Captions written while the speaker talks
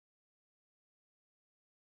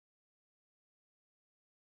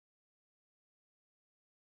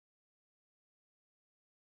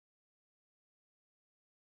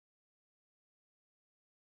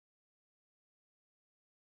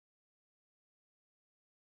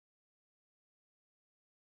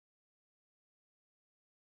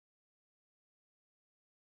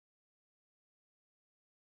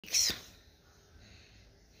Yikes.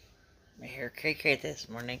 My hair cray this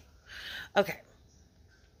morning. Okay.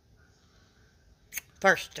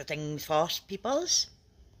 First things first, peoples.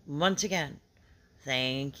 Once again,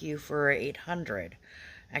 thank you for 800.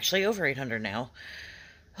 Actually, over 800 now.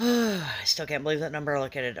 I still can't believe that number. I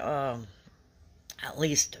look at it at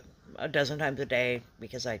least a dozen times a day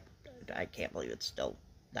because I can't believe it's still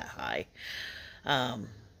that high.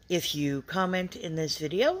 If you comment in this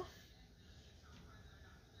video,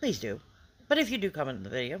 please do. But if you do comment in the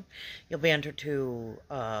video, you'll be entered to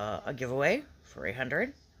a giveaway for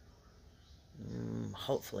 800.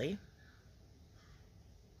 Hopefully.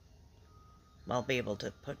 I'll be able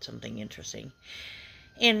to put something interesting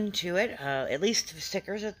into it. At least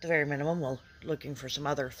stickers at the very minimum. We're looking for some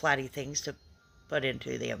other flatty things to put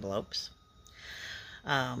into the envelopes.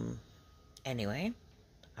 Anyway,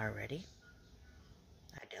 already.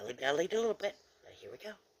 I dilly-dallied a little bit, but here we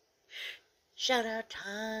go. Shout out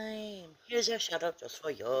time. Here's your shout out just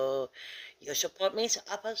for you. You support me, so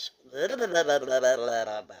uppers. Let's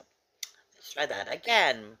try that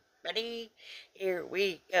again. Ready? Here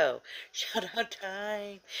we go. Shout out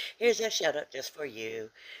time. Here's a shout out just for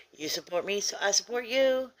you. You support me, so I support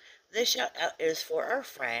you. This shout out is for our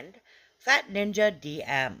friend, Fat Ninja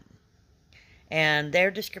DM. And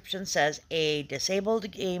their description says, a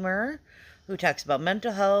disabled gamer who talks about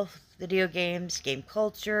mental health, video games, game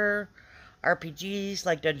culture, RPGs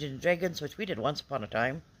like Dungeons & Dragons, which we did once upon a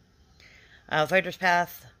time, Fighter's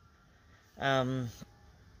Path,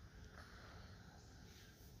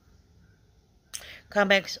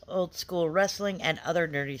 comics, old school wrestling, and other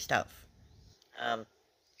nerdy stuff.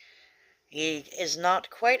 He is not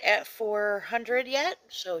quite at 400 yet,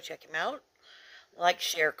 so check him out. Like,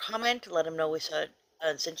 share, comment, let him know we sent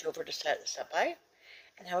you over to stop by,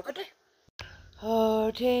 and have a good day.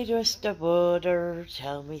 Oh, Mr. Wooder,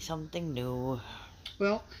 tell me something new.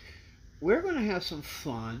 Well, we're going to have some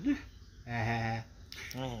fun.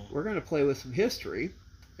 We're going to play with some history.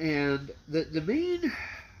 And the main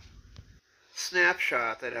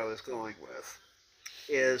snapshot that I was going with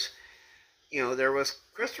is, there was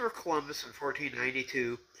Christopher Columbus in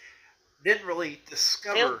 1492. Didn't really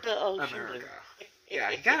discover America. Yeah,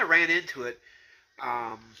 he kind of ran into it.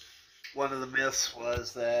 One of the myths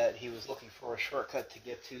was that he was looking for a shortcut to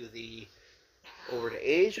get over to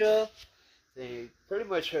Asia. They pretty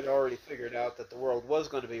much had already figured out that the world was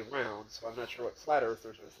going to be round, so I'm not sure what flat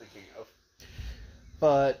earthers were thinking of.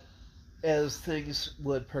 But as things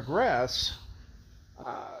would progress,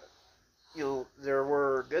 there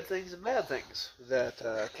were good things and bad things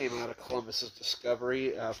that came out of Columbus's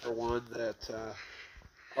discovery. For one, that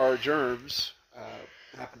our germs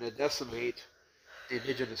happened to decimate the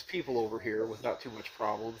indigenous people over here without too much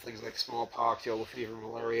problem. Things like smallpox, yellow fever,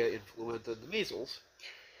 malaria, influenza, and the measles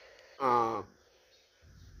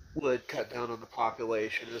would cut down on the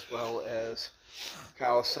population, as well as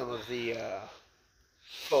how some of the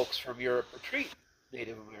folks from Europe would treat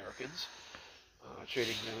Native Americans,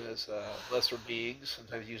 treating them as lesser beings,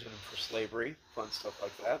 sometimes using them for slavery, fun stuff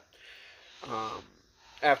like that.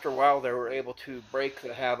 After a while, they were able to break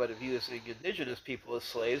the habit of using indigenous people as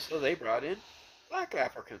slaves, so they brought in black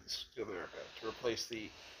Africans to America to replace the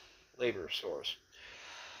labor source.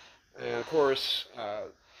 And of course,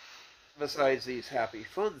 besides these happy,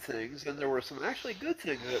 fun things, then there were some actually good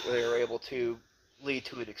things that they were able to lead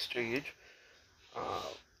to an exchange.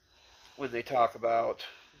 When they talk about,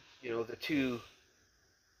 the two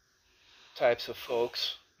types of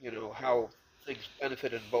folks, how things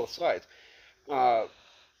benefited both sides.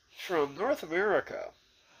 From North America,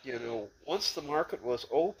 once the market was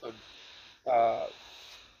open,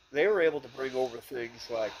 they were able to bring over things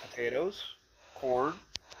like potatoes, corn,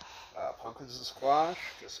 pumpkins and squash,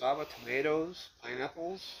 cassava, tomatoes,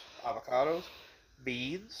 pineapples, avocados,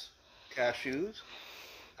 beans, cashews,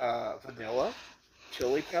 vanilla,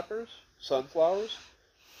 chili peppers, sunflowers,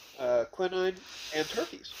 quinine, and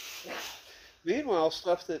turkeys. Meanwhile,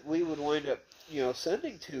 stuff that we would wind up,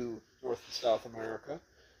 sending to North and South America,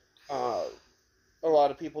 a lot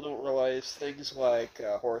of people don't realize things like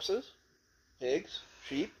horses, pigs,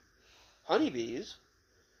 sheep, honeybees,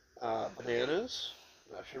 bananas,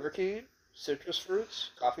 sugarcane, citrus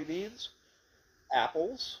fruits, coffee beans,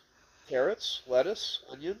 apples, carrots, lettuce,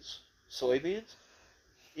 onions, soybeans,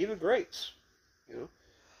 even grapes.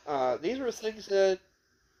 These were things that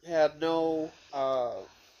had no,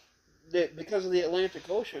 because of the Atlantic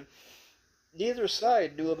Ocean, neither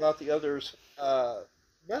side knew about the other's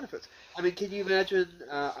benefits. I mean, can you imagine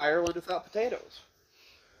Ireland without potatoes?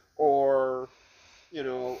 Or,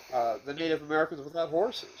 the Native Americans without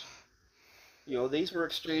horses? These were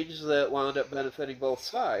exchanges that wound up benefiting both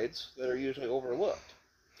sides that are usually overlooked.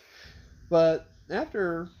 But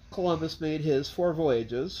after Columbus made his 4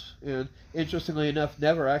 voyages, and interestingly enough,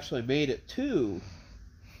 never actually made it to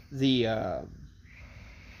the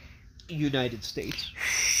United States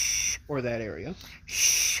or that area,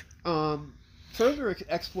 further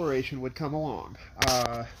exploration would come along.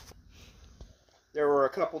 There were a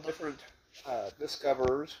couple different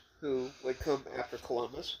discoverers who would come after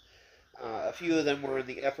Columbus. A few of them were in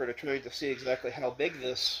the effort of trying to see exactly how big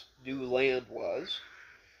this new land was.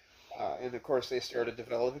 And of course, they started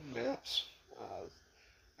developing maps,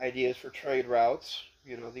 ideas for trade routes.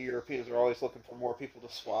 You know, the Europeans are always looking for more people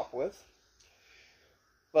to swap with.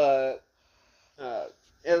 But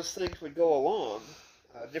as things would go along,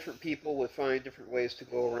 different people would find different ways to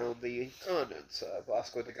go around the continents.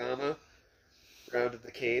 Vasco da Gama rounded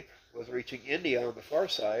the Cape, was reaching India on the far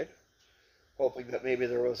side, hoping that maybe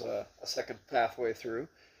there was a second pathway through.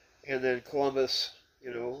 And then Columbus,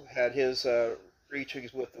 you know, had his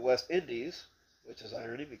reachings with the West Indies, which is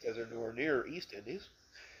irony because they're nowhere near East Indies.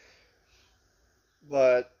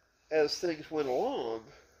 But as things went along,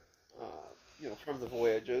 you know, from the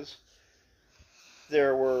voyages,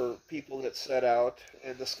 there were people that set out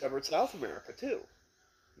and discovered South America too.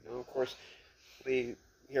 You know, of course, we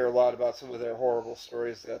hear a lot about some of their horrible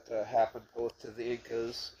stories that happened both to the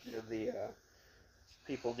Incas and the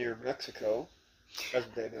people near Mexico,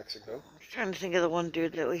 present-day Mexico. I'm trying to think of the one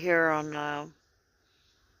dude that we hear on.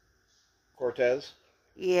 Cortez.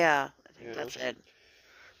 Yeah, I think You know? that's it.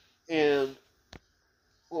 And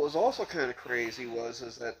what was also kind of crazy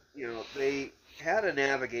is that, you know, they had a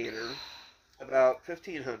navigator about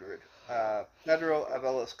 1500, Pedro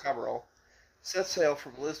Abeles Cabral, set sail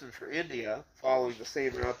from Lisbon for India, following the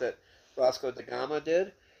same route that Vasco da Gama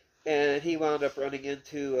did, and he wound up running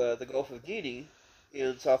into the Gulf of Guinea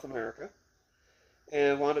in South America,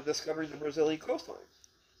 and wound up discovering the Brazilian coastline.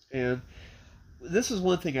 And this is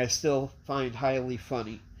one thing I still find highly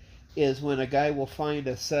funny, is when a guy will find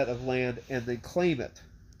a set of land and then claim it.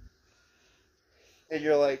 And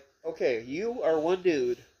you're like, okay, you are one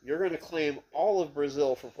dude, you're going to claim all of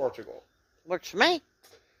Brazil for Portugal. Works for me.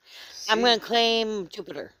 See? I'm going to claim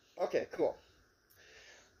Jupiter. Okay, cool.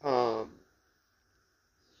 And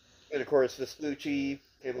of course, Vespucci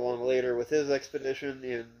came along later with his expedition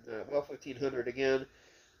in, 1500 again,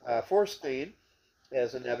 for Spain,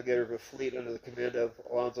 as a navigator of a fleet under the command of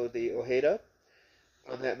Alonso de Ojeda.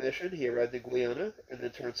 On that mission, he arrived in Guyana and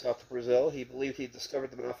then turned south to Brazil. He believed he discovered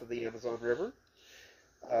the mouth of the Amazon River.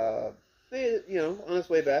 On his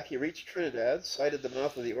way back, he reached Trinidad, sighted the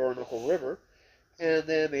mouth of the Orinoco River, and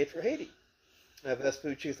then made for Haiti.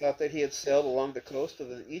 Vespucci thought that he had sailed along the coast of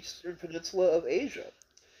the eastern peninsula of Asia.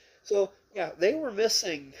 So, yeah, they were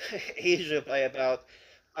missing Asia by about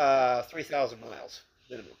 3,000 miles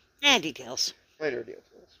minimum. And details. Minor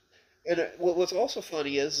details. And what's also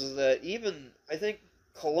funny is that even, I think,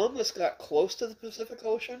 Columbus got close to the Pacific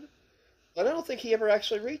Ocean, but I don't think he ever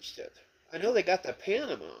actually reached it. I know they got to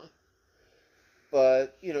Panama,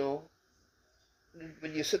 but, you know,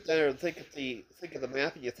 when you sit there and think of the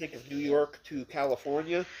map and you think of New York to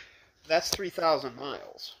California, that's 3,000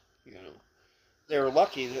 miles, you know. They were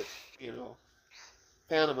lucky that, you know,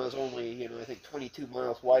 Panama is only, you know, I think 22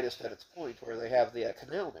 miles widest at its point where they have the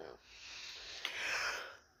canal now.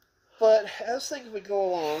 But as things would go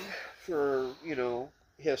along for, you know,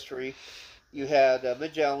 history, you had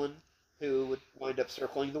Magellan, who would wind up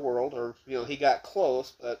circling the world, or, you know, he got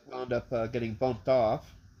close, but wound up getting bumped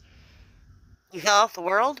off. You got off the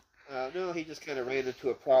world? No, he just kind of ran into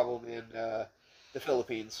a problem in the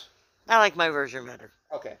Philippines. I like my version better.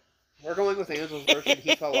 Okay. We're going with Angel's version.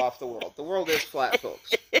 He fell off the world. The world is flat,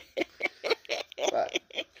 folks. But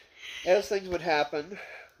as things would happen,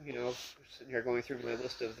 you know, sitting here going through my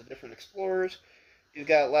list of the different explorers, you've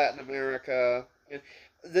got Latin America. And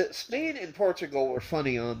Spain and Portugal were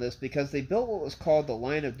funny on this because they built what was called the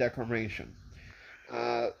Line of Demarcation.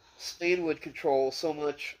 Spain would control so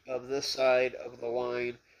much of this side of the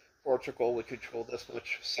line. Portugal would control this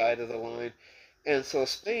much side of the line. And so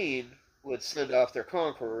Spain would send off their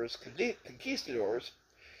conquerors, conquistadors,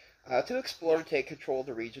 to explore and take control of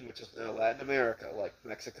the region, which is now Latin America, like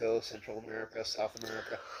Mexico, Central America, South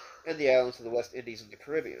America, and the islands of the West Indies and the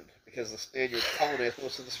Caribbean. Because the Spaniards colonized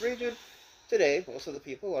most of this region, today most of the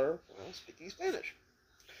people are, well, speaking Spanish.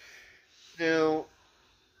 Now,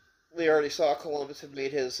 we already saw Columbus had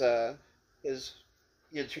made his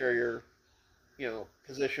interior, you know,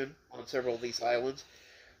 position on several of these islands.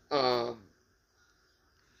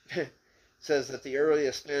 Says that the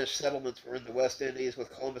earliest Spanish settlements were in the West Indies.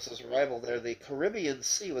 With Columbus's arrival there, the Caribbean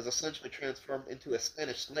Sea was essentially transformed into a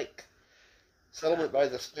Spanish lake. Settlement by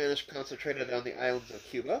the Spanish concentrated on the islands of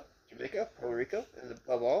Cuba, Jamaica, Puerto Rico, and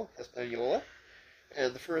above all, Hispaniola.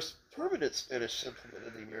 And the first permanent Spanish settlement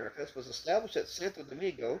in the Americas was established at Santo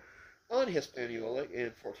Domingo on Hispaniola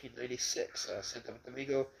in 1496. Santo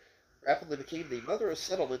Domingo rapidly became the mother of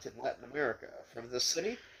settlement in Latin America. From this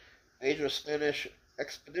city, major Spanish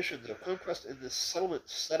expeditions of conquest in this settlement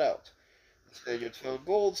set out. The Spaniards found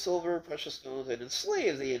gold, silver, precious stones, and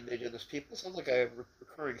enslaved the indigenous people. Sounds like a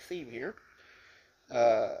recurring theme here.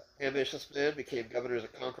 Ambitious men became governors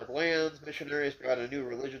of conquered lands. Missionaries brought a new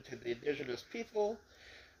religion to the indigenous people.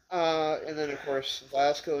 And then, of course,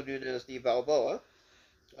 Vasco Nunez de Balboa.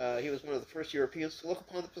 He was one of the first Europeans to look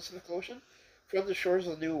upon the Pacific Ocean from the shores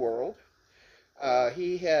of the New World.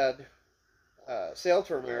 He had sailed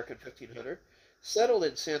for America in 1500, settled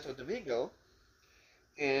in Santo Domingo,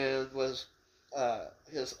 and was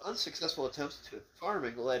his unsuccessful attempts to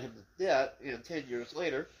farming led him to debt, and 10 years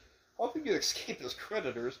later, hoping to escape his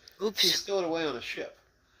creditors, he stowed away on a ship.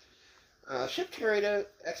 A ship carried an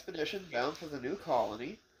expedition bound for the new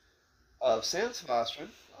colony of San Sebastian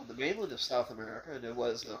on the mainland of South America, and it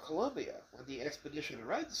was Colombia. When the expedition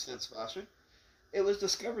arrived at San Sebastian, it was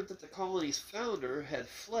discovered that the colony's founder had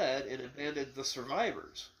fled and abandoned the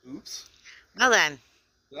survivors. Oops. Well then.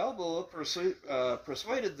 Balboa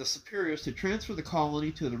persuaded the superiors to transfer the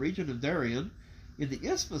colony to the region of Darien in the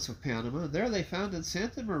Isthmus of Panama. There they founded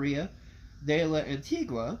Santa Maria de la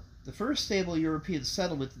Antigua, the first stable European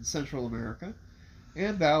settlement in Central America,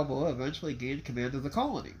 and Balboa eventually gained command of the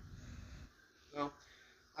colony. So,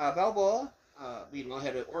 Balboa, meanwhile,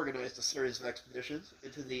 had organized a series of expeditions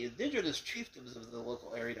into the indigenous chiefdoms of the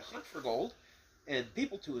local area to hunt for gold and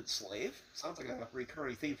people to enslave. Sounds like a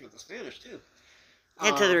recurring theme for the Spanish, too.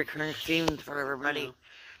 Into the recurring theme for everybody. Yeah.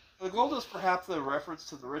 The gold is perhaps a reference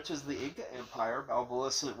to the riches of the Inca Empire.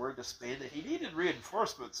 Balboa sent word to Spain that he needed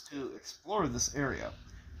reinforcements to explore this area,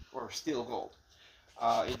 or steal gold.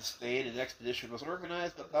 In Spain, an expedition was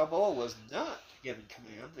organized, but Balboa was not given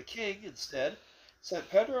command. The king, instead, sent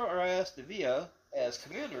Pedro Arias de Villa as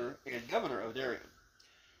commander and governor of Darien.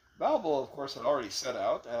 Balboa, of course, had already set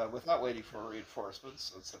out without waiting for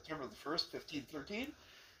reinforcements. On September the 1st, 1513,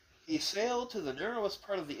 he sailed to the narrowest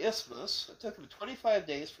part of the isthmus. It took him 25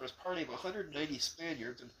 days for his party of 190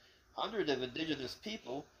 Spaniards and hundreds of indigenous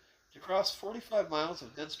people to cross 45 miles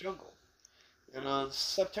of dense jungle. And on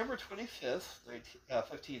September 25th,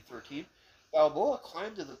 1513, Balboa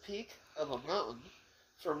climbed to the peak of a mountain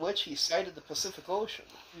from which he sighted the Pacific Ocean.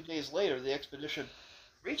 A few days later, the expedition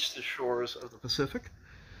reached the shores of the Pacific,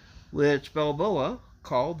 which Balboa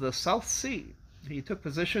called the South Sea. He took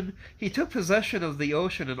possession of the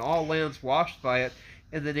ocean and all lands washed by it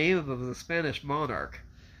in the name of the Spanish monarch.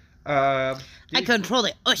 I control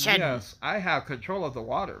the ocean. Yes, I have control of the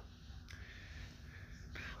water.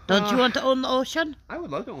 Don't you want to own the ocean? I would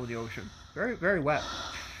love to own the ocean. Very, very wet.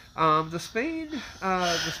 The Spanish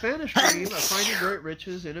dream of finding great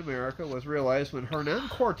riches in America was realized when Hernan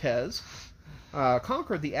Cortez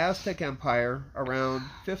conquered the Aztec Empire around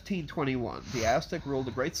 1521. The Aztec ruled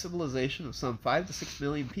a great civilization of some 5 to 6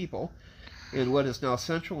 million people in what is now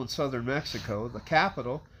central and southern Mexico. The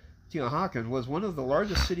capital, Teotihuacan, was one of the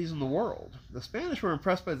largest cities in the world. The Spanish were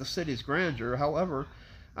impressed by the city's grandeur. However,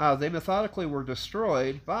 they methodically were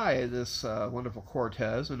destroyed by this wonderful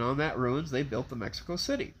Cortez, and on that ruins they built the Mexico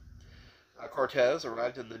City. Cortez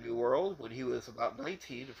arrived in the New World when he was about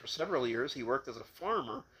 19, and for several years he worked as a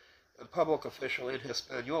farmer and public official in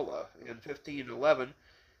Hispaniola. In 1511,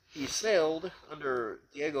 he sailed under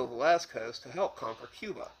Diego Velázquez to help conquer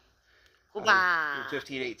Cuba. In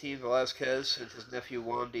 1518, Velázquez sent his nephew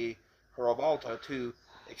Juan de Harabalta to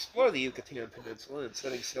explore the Yucatan Peninsula, and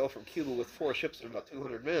setting sail from Cuba with 4 ships and about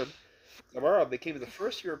 200 men, Guevara became the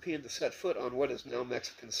first European to set foot on what is now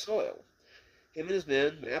Mexican soil. Him and his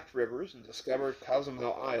men mapped rivers and discovered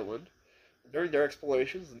Cozumel Island. During their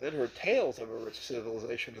explorations, the men heard tales of a rich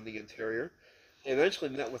civilization in the interior. They eventually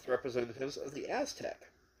met with representatives of the Aztec.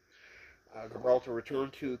 Gibraltar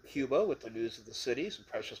returned to Cuba with the news of the cities and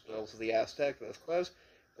precious metals of the Aztec. Velázquez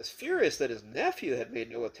was furious that his nephew had made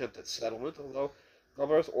no attempt at settlement, although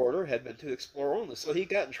Guevara's order had been to explore only, so he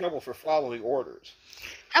got in trouble for following orders.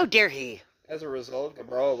 How dare he? As a result,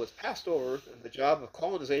 Guevara was passed over, and the job of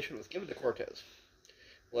colonization was given to Cortez.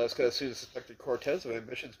 Velázquez soon suspected Cortez of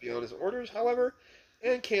ambitions beyond his orders, however,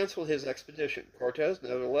 and canceled his expedition. Cortez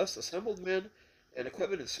nevertheless assembled men and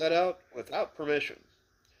equipment and set out without permission.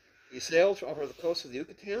 He sailed over the coast of the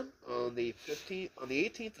Yucatan on the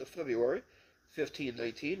 18th of February,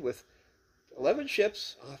 1519, with 11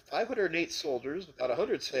 ships, 508 soldiers, about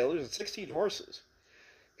 100 sailors, and 16 horses.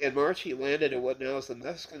 In March, he landed in what now is the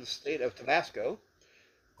Mexican state of Tabasco.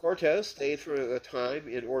 Cortez stayed for a time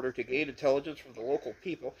in order to gain intelligence from the local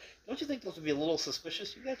people. Don't you think those would be a little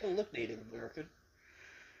suspicious? You guys don't look Native American.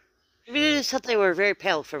 Maybe they just thought they were very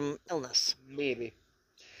pale from illness. Maybe.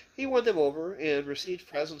 He won them over and received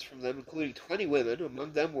presents from them, including 20 women.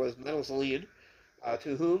 Among them was Melusine,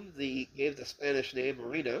 to whom he gave the Spanish name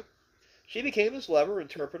Marina. She became his lover,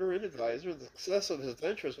 interpreter, and advisor, and the success of his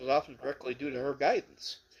ventures was often directly due to her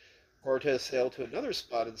guidance. Cortez sailed to another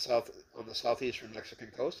spot on the southeastern Mexican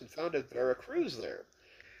coast and founded Veracruz there.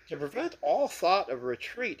 To prevent all thought of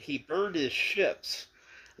retreat, he burned his ships.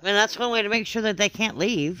 I mean, that's one way to make sure that they can't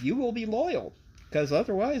leave. You will be loyal, because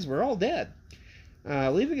otherwise we're all dead.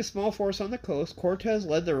 Leaving a small force on the coast, Cortez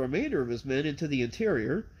led the remainder of his men into the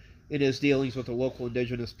interior. In his dealings with the local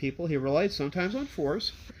indigenous people, he relied sometimes on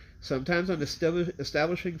force, sometimes on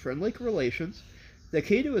establishing friendly relations. The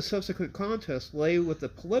key to his subsequent contest lay with the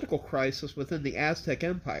political crisis within the Aztec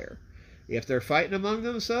Empire. If they're fighting among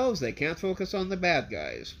themselves, they can't focus on the bad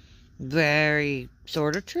guys. Very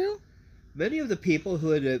sort of true. Many of the people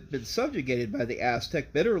who had been subjugated by the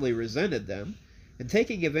Aztec bitterly resented them, and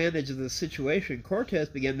taking advantage of the situation, Cortez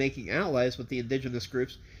began making allies with the indigenous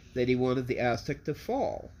groups that he wanted the Aztec to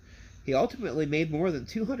fall. He ultimately made more than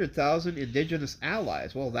 200,000 indigenous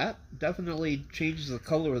allies. Well, that definitely changes the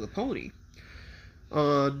color of the pony.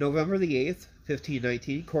 On November the 8th,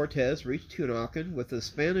 1519, Cortez reached Tunacan with a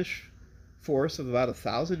Spanish force of about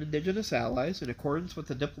 1,000 indigenous allies. In accordance with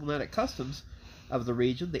the diplomatic customs of the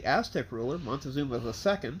region, the Aztec ruler, Montezuma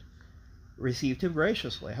II, received him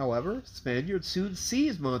graciously. However, Spaniards soon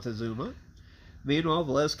seized Montezuma. Meanwhile,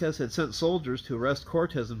 Velázquez had sent soldiers to arrest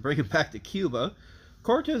Cortez and bring him back to Cuba.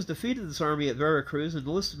 Cortez defeated this army at Veracruz and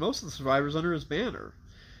enlisted most of the survivors under his banner.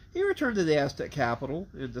 He returned to the Aztec capital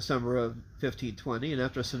in December of 1520, and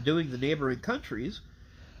after subduing the neighboring countries,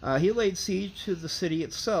 he laid siege to the city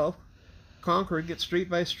itself, conquering it street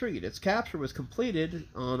by street. Its capture was completed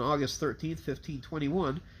on August 13,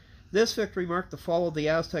 1521. This victory marked the fall of the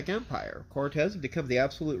Aztec Empire. Cortez had become the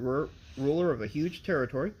absolute ruler of a huge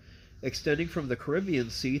territory, extending from the Caribbean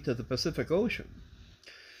Sea to the Pacific Ocean.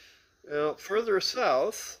 Now, further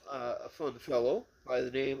south, a fun fellow by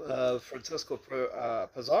the name of Francisco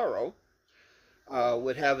Pizarro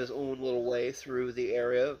would have his own little way through the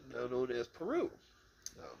area now known as Peru.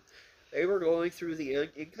 They were going through the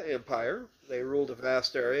Inca Empire. They ruled a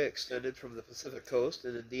vast area extended from the Pacific coast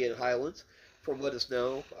and Andean highlands, from what is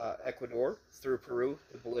now Ecuador, through Peru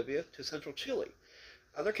and Bolivia to central Chile.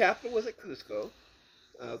 Their capital was at Cusco.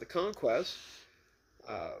 The conquest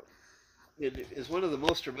is one of the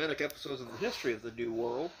most dramatic episodes in the history of the New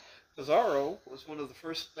World. Pizarro was one of the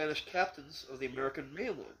first Spanish captains of the American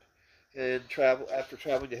mainland. And after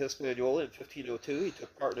traveling to Hispaniola in 1502, he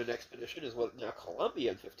took part in an expedition as what is now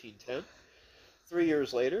Colombia in 1510. 3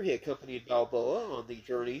 years later, he accompanied Balboa on the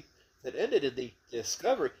journey that ended in the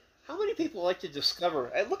discovery. How many people like to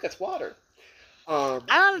discover? Hey, look, it's water. I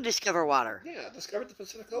want to discover water. Yeah, discovered the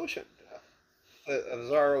Pacific Ocean.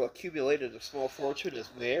 Pizarro accumulated a small fortune as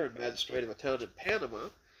mayor and magistrate of a town in Panama.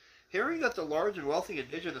 Hearing that the large and wealthy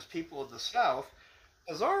indigenous people in the south,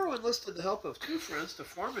 Pizarro enlisted the help of two friends to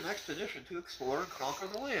form an expedition to explore and conquer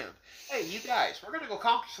the land. Hey, you guys, we're going to go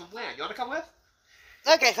conquer some land. You want to come with?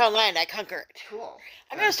 Look, I found land. I conquer it. Cool.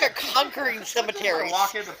 I'm going to start conquering I'm cemeteries. going to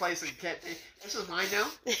walk into a place and can't. This is mine now?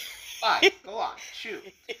 Fine. Go on.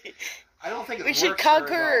 Shoot. I don't think it We works should very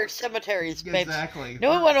conquer well. cemeteries, babe. Exactly.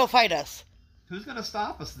 No one will fight us. Who's going to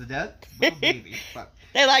stop us? The dead? Well, maybe. But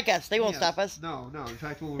They like us. They won't yes. stop us. No. In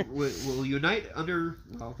fact, we'll unite under.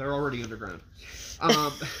 Well, they're already underground.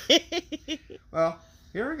 Well,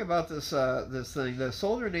 hearing about this thing, the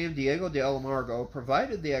soldier named Diego de Alamargo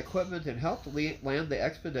provided the equipment and helped land the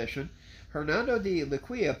expedition. Hernando de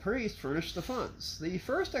Liquia, priest, furnished the funds. The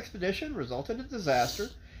first expedition resulted in disaster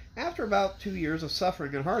after about 2 years of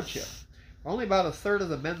suffering and hardship. Only about a third of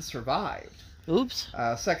the men survived. Oops.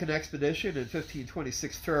 Second expedition in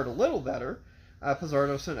 1526 fared a little better.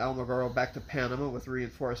 Pizarro sent Almagro back to Panama with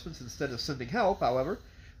reinforcements instead of sending help. However,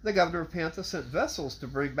 the governor of Panta sent vessels to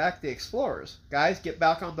bring back the explorers. Guys, get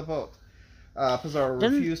back on the boat. Pizarro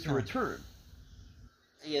refused to return.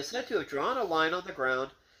 He is said to have drawn a line on the ground,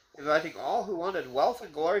 inviting all who wanted wealth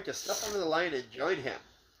and glory to step over the line and join him.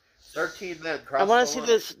 13 men crossed the line. I want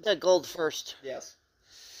to see the gold first. Yes.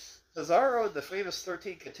 Pizarro and the famous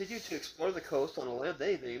 13 continued to explore the coast on a land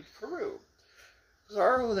they named Peru.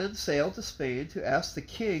 Pizarro then sailed to Spain to ask the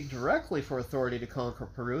king directly for authority to conquer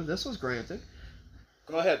Peru. This was granted.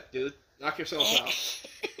 Go ahead, dude. Knock yourself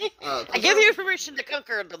out. I give you permission to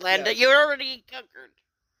conquer the land that you already conquered.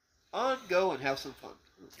 On, go, and have some fun.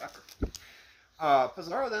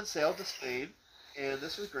 Pizarro then sailed to Spain and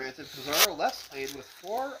this was granted. Pizarro left Spain with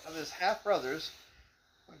 4 of his half-brothers.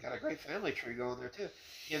 We got a great family tree going there, too.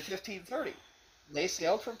 In 1530. They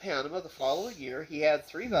sailed from Panama the following year. He had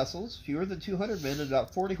 3 vessels, fewer than 200 men, and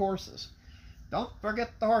about 40 horses. Don't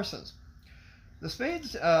forget the horses. The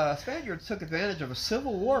Spaniards took advantage of a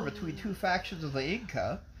civil war between 2 factions of the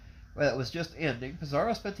Inca that was just ending.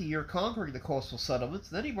 Pizarro spent a year conquering the coastal settlements.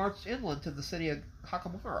 Then he marched inland to the city of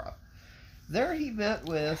Jacamara. There he met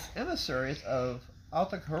with emissaries of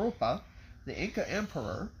Atahualpa, the Inca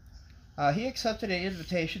emperor. He accepted an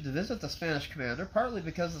invitation to visit the Spanish commander, partly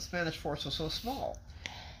because the Spanish force was so small.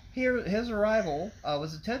 Here, his arrival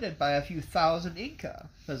was attended by a few thousand Inca.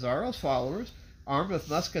 Pizarro's followers, armed with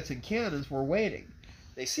muskets and cannons, were waiting.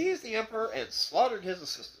 They seized the emperor and slaughtered his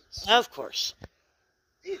assistants. Of course.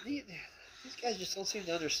 These guys just don't seem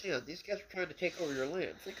to understand. These guys are trying to take over your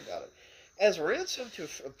land. Think about it. As ransom to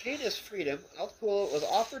obtain his freedom, Atahualpa was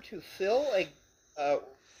offered to fill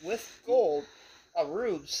with gold a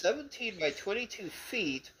room 17 by 22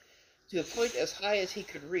 feet to a point as high as he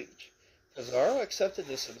could reach. Pizarro accepted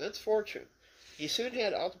this immense fortune. He soon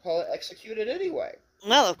had Atahualpa executed anyway.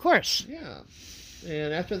 Well, of course. Yeah.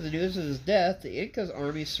 And after the news of his death, the Inca's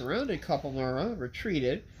army surrounded Capamara,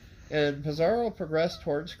 retreated, and Pizarro progressed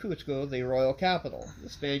towards Cusco, the royal capital. The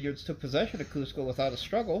Spaniards took possession of Cusco without a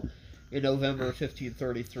struggle in November of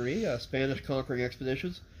 1533. Spanish conquering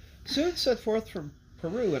expeditions soon set forth from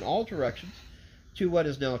Peru in all directions to what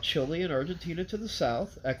is now Chile and Argentina to the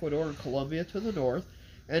south, Ecuador and Colombia to the north,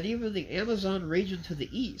 and even the Amazon region to the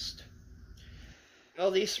east.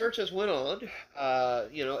 Well, these searches went on.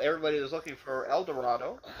 Everybody was looking for El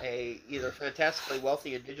Dorado, a either fantastically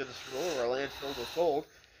wealthy indigenous ruler or a land filled with gold.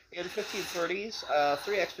 In the 1530s,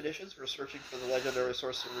 3 expeditions were searching for the legendary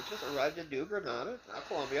source of riches arrived in New Granada, now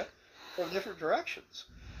Colombia, from different directions.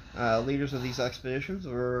 Leaders of these expeditions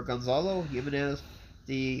were Gonzalo Jimenez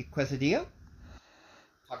de Quesadilla,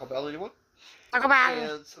 Taco Bell, anyone? Taco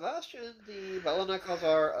Bell! And Sebastian de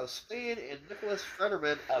Belalcázar of Spain and Nicholas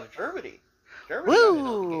Frederman of Germany.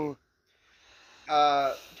 Woo!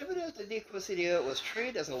 Jimenez de Quesadilla was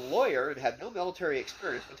trained as a lawyer and had no military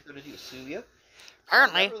experience. What's he going to do, sue you?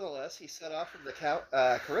 Apparently. Nevertheless, he set off from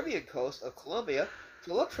the Caribbean coast of Colombia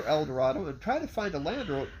to look for El Dorado and try to find a land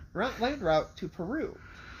route to Peru.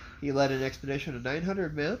 He led an expedition of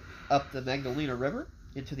 900 men up the Magdalena River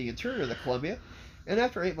into the interior of the Colombia, and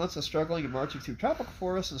after 8 months of struggling and marching through tropical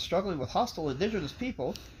forests and struggling with hostile indigenous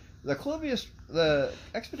people, the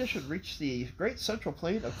expedition reached the Great Central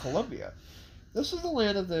Plain of Colombia. This is the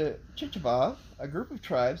land of the Chichaba, a group of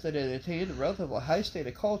tribes that had attained a relatively high state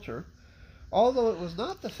of culture. Although it was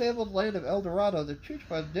not the fabled land of El Dorado, the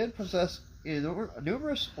Chichaba did possess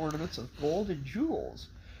numerous ornaments of gold and jewels.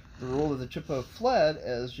 The rule of the Chichaba fled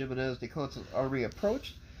as Jimenez de Constan's army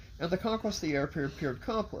approached, and the conquest of the area appeared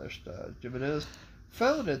accomplished. Jimenez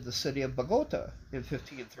founded the city of Bogota in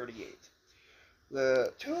 1538.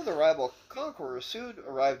 The 2 of the rival conquerors soon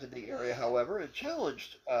arrived in the area, however, and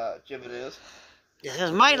challenged Jimenez. This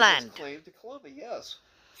is my land. Claim to Colombia, yes.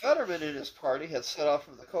 Fetterman and his party had set off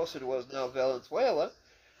from the coast into what is now Venezuela,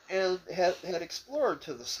 and had explored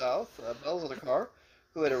to the south. Belzinacar,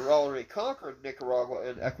 who had already conquered Nicaragua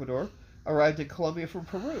and Ecuador, arrived in Colombia from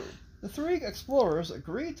Peru. The 3 explorers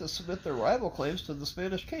agreed to submit their rival claims to the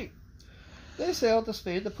Spanish king. They sailed to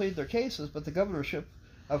Spain to plead their cases, but the governorship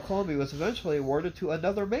of Colombia was eventually awarded to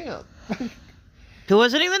another man. Who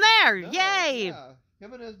wasn't even there? No, Yay! Yeah.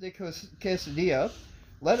 Jimenez de Quesadilla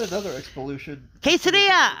led another expedition.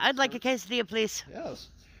 Quesadilla! I'd like a quesadilla, please. Yes.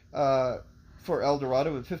 For El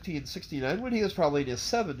Dorado in 1569, when he was probably in his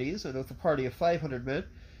 70s, and with a party of 500 men,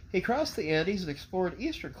 he crossed the Andes and explored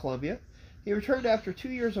eastern Colombia. He returned after 2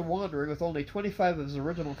 years of wandering with only 25 of his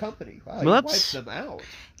original company. Wow, Whoops. He wiped them out.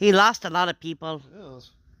 He lost a lot of people.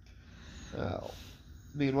 Yes. Now,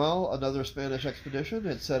 meanwhile, another Spanish expedition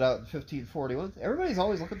had set out in 1541. Everybody's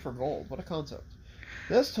always looking for gold. What a concept.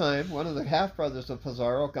 This time, one of the half-brothers of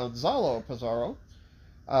Pizarro, Gonzalo Pizarro,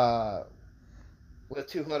 with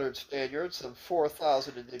 200 Spaniards, some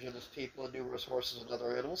 4,000 indigenous people, and numerous horses and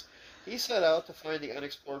other animals, he set out to find the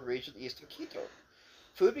unexplored region east of Quito.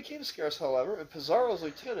 Food became scarce, however, and Pizarro's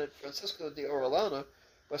lieutenant, Francisco de Orellana,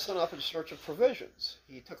 was sent off in search of provisions.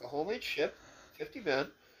 He took a homemade ship, 50 men.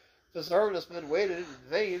 Pizarro and his men waited in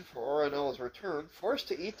vain for Orellana's return. Forced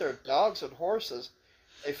to eat their dogs and horses,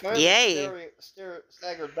 they finally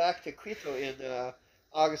staggered back to Quito in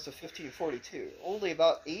August of 1542. Only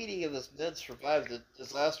about 80 of his men survived the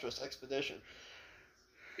disastrous expedition.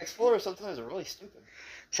 Explorers sometimes are really stupid.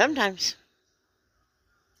 Sometimes.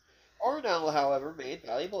 Ornella, however, made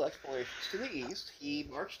valuable explorations to the east. He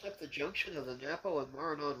marched up the junction of the Napo and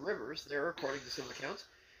Maranon rivers. There, according to some accounts,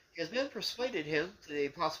 his men persuaded him to the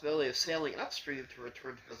possibility of sailing upstream to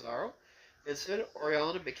return to Pizarro. Instead,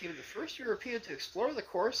 Orellana became the first European to explore the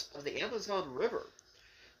course of the Amazon River.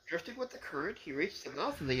 Drifting with the current, he reached the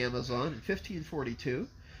mouth of the Amazon in 1542.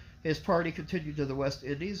 His party continued to the West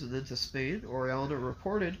Indies and then to Spain. Orellana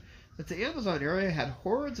reported that the Amazon area had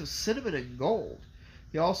hordes of cinnamon and gold.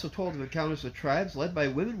 He also told of encounters with tribes led by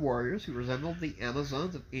women warriors who resembled the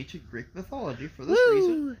Amazons of ancient Greek mythology. For this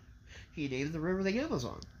reason, he named the river the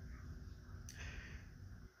Amazon.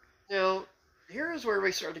 Now, here is where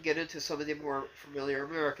we start to get into some of the more familiar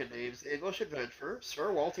American names. The English adventurer,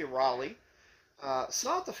 Sir Walter Raleigh,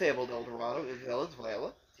 sought the fabled El Dorado in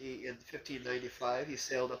Valenzuela. In 1595, he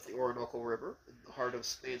sailed up the Orinoco River in the heart of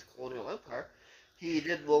Spain's colonial empire. He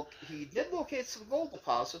did locate some gold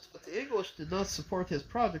deposits, but the English did not support his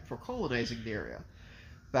project for colonizing the area.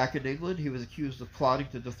 Back in England, he was accused of plotting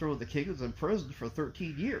to dethrone the king and was imprisoned for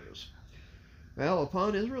 13 years. Well,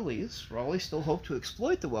 upon his release, Raleigh still hoped to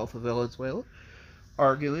exploit the wealth of Venezuela,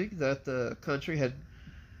 arguing that the country had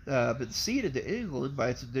been ceded to England by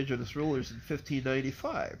its indigenous rulers in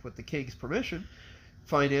 1595. With the king's permission,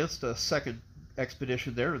 financed a second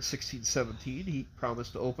expedition there in 1617. He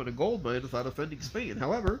promised to open a gold mine without offending Spain.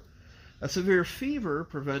 However, a severe fever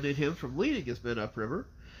prevented him from leading his men upriver.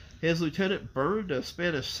 His lieutenant burned a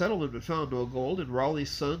Spanish settlement but found no gold, and Raleigh's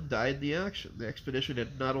son died in the action. The expedition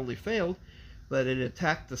had not only failed, but it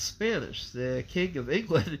attacked the Spanish. The King of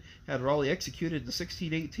England had Raleigh executed in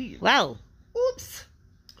 1618. Wow. Oops.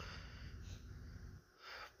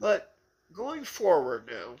 But going forward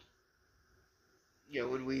now,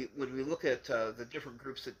 when we look at the different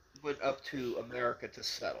groups that went up to America to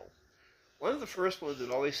settle, one of the first ones that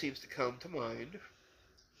always seems to come to mind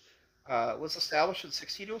was established in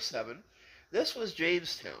 1607. This was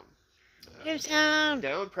Jamestown. Jamestown!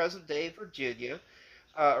 Down present-day Virginia.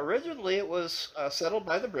 Originally, it was settled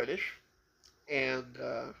by the British, and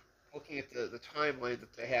looking at the timeline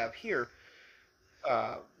that they have here,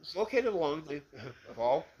 it's located along the, of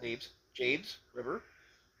all names, James River,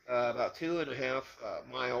 about 2.5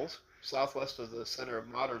 miles southwest of the center of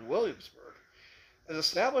modern Williamsburg. It was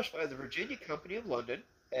established by the Virginia Company of London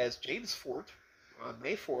as James Fort on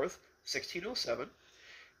May 4th, 1607,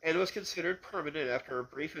 and was considered permanent after a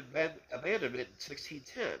brief abandonment in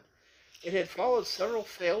 1610. It had followed several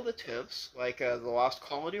failed attempts, like the lost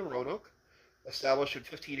colony of Roanoke, established in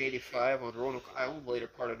 1585 on Roanoke Island, later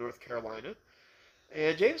part of North Carolina.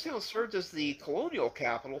 And Jamestown served as the colonial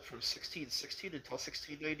capital from 1616 until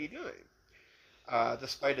 1699.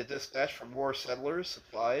 Despite a dispatch from more settlers,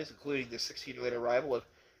 supplies, including the 1608 arrival of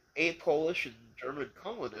 8 Polish and German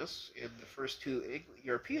colonists and the first 2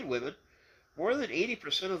 European women, more than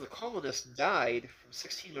 80% of the colonists died from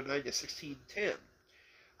 1609 to 1610.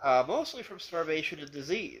 Mostly from starvation and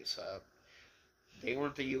disease. They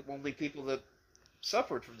weren't the only people that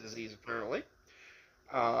suffered from disease, apparently.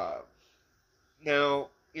 Now,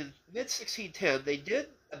 in mid-1610, they did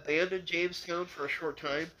abandon Jamestown for a short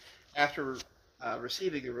time after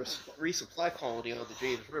receiving a resupply colony on the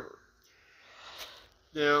James River.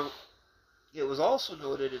 Now, it was also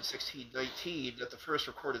noted in 1619 that the first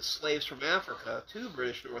recorded slaves from Africa to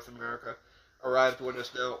British North America arrived what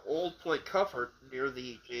is now Old Point Comfort near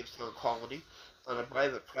the Jamestown colony on a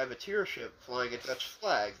private privateer ship flying a Dutch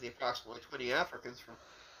flag. The approximately 20 Africans from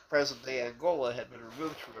present-day Angola had been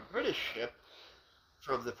removed from a British ship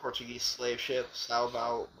from the Portuguese slave ship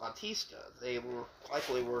Salvao Batista. They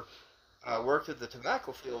likely worked in the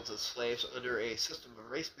tobacco fields as slaves under a system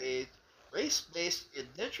of race-based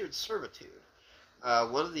indentured servitude.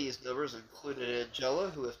 One of these numbers included Angela,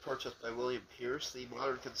 who was purchased by William Pierce. The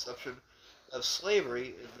modern conception of slavery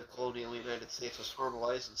in the colonial United States was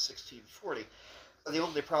formalized in 1640. The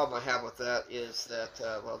only problem I have with that is that,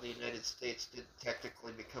 the United States didn't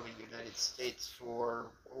technically become a United States for,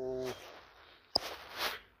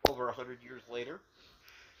 over 100 years later.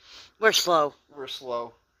 We're slow. We're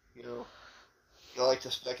slow. You like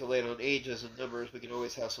to speculate on ages and numbers. We can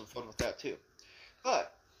always have some fun with that, too.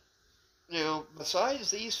 But,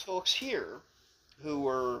 besides these folks here, who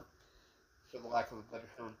were, for the lack of a better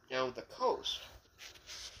term, down the coast,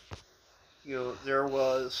 there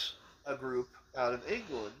was a group out of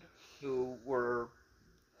England who were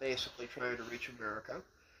basically trying to reach America,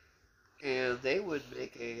 and they would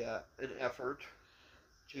make an effort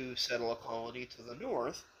to settle a colony to the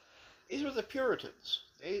north. These were the Puritans.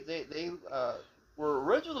 They were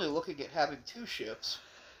originally looking at having 2 ships,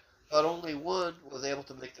 but only one was able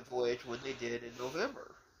to make the voyage when they did in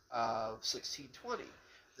November of 1620.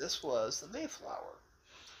 This was the Mayflower.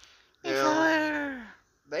 Now, Mayflower.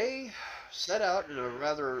 they set out in a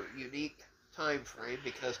rather unique time frame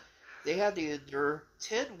because they had to endure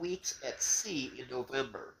 10 weeks at sea in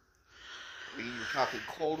November. I mean, you're talking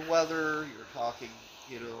cold weather, you're talking,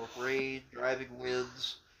 rain, driving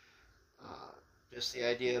winds. Uh, just the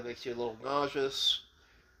idea makes you a little nauseous.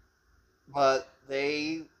 But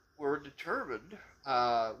they were determined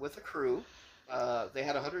with a crew. They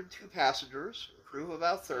had 102 passengers, a crew of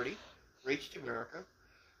about 30, reached America,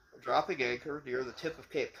 dropping anchor near the tip of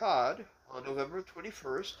Cape Cod on November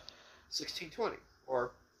 21st, 1620,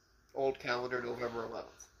 or old calendar November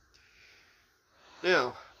 11th.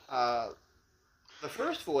 Now, the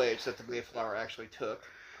first voyage that the Mayflower actually took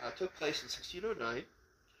place in 1609,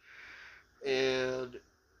 and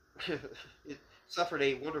it suffered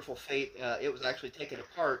a wonderful fate. It was actually taken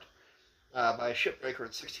apart by a shipbreaker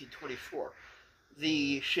in 1624.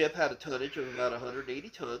 The ship had a tonnage of about 180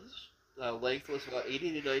 tons. Length was about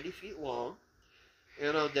 80 to 90 feet long.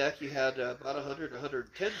 And on deck you had about 100 to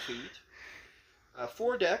 110 feet.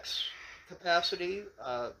 Four decks. Capacity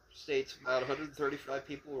states about 135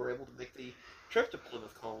 people were able to make the trip to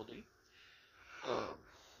Plymouth Colony. Um,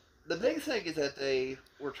 the big thing that they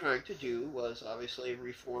were trying to do was obviously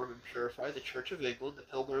reform and purify the Church of England. The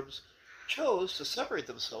Pilgrims chose to separate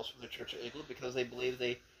themselves from the Church of England because they believed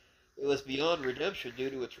it was beyond redemption due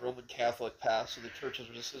to its Roman Catholic past and the Church's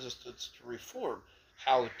resistance to reform.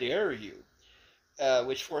 How dare you?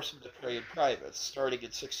 Which forced them to pray in private. Starting in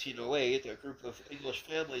 1608, a group of English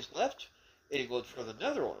families left England for the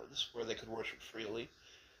Netherlands, where they could worship freely.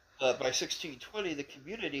 By 1620, the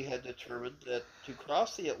community had determined that to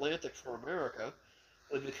cross the Atlantic for America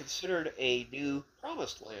would be considered a new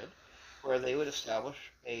promised land, where they would establish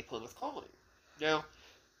a Plymouth colony. Now,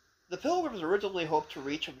 the Pilgrims originally hoped to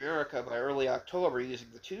reach America by early October using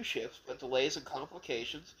the two ships, but delays and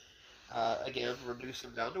complications again reduced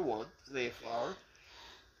them down to one, the Mayflower.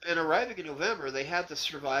 And arriving in November, they had to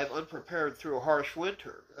survive unprepared through a harsh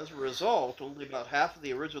winter. As a result, only about half of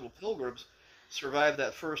the original Pilgrims survived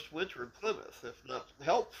that first winter in Plymouth, if not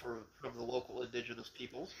help from the local indigenous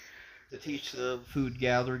peoples to teach them food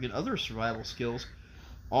gathering and other survival skills.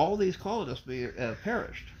 All these colonists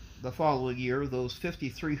perished. The following year, those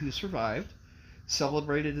 53 who survived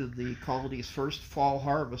celebrated in the colony's first fall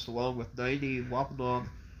harvest along with 90 Wampanoag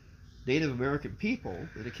Native American people,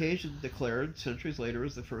 an occasion declared centuries later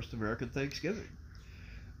as the first American Thanksgiving.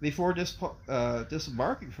 Before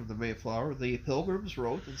disembarking from the Mayflower, the Pilgrims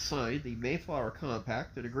wrote and signed the Mayflower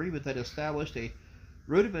Compact, an agreement that established a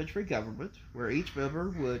rudimentary government where each member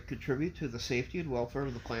would contribute to the safety and welfare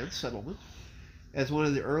of the planned settlement. As one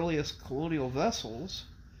of the earliest colonial vessels,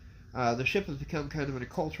 the ship has become kind of a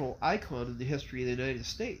cultural icon in the history of the United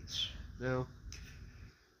States. Now,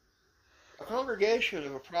 a congregation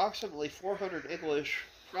of approximately 400 English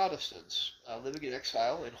Protestants living in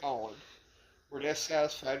exile in Holland were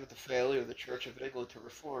dissatisfied with the failure of the Church of England to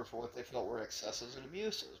reform for what they felt were excesses and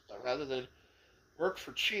abuses. But rather than work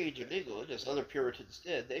for change in England, as other Puritans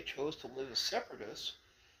did, they chose to live as separatists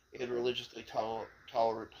in religiously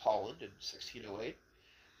tolerant Holland in 1608.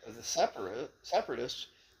 The separatists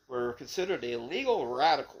were considered illegal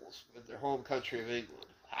radicals in their home country of England.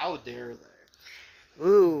 How dare they?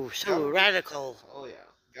 Ooh, so radical. Oh, yeah.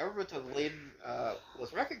 Government of Leyden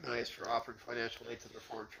was recognized for offering financial aid to the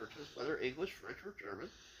reformed churches, whether English, French, or German,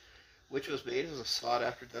 which was made as a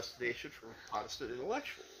sought-after destination for Protestant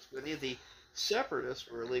intellectuals. Many of the separatists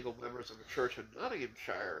were illegal members of a church in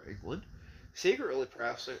Nottinghamshire, England, secretly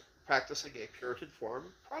practicing a Puritan form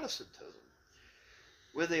of Protestantism.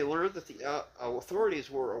 When they learned that the authorities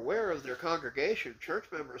were aware of their congregation, church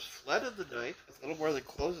members fled in the night with little more than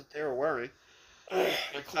clothes that they were wearing,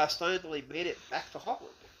 and clandestinely made it back to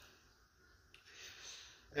Holland.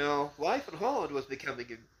 Now, life in Holland was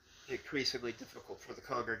becoming increasingly difficult for the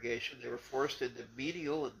congregation. They were forced into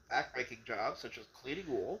menial and backbreaking jobs, such as cleaning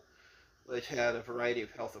wool, which had a variety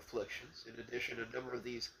of health afflictions. In addition, a number of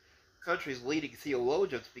these countries' leading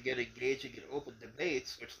theologians began engaging in open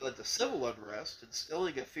debates, which led to civil unrest,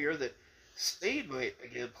 instilling a fear that Spain might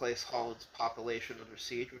again place Holland's population under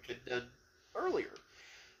siege, which had done earlier.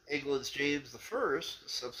 England's James I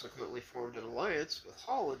subsequently formed an alliance with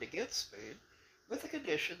Holland against Spain, with a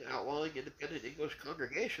condition outlawing independent English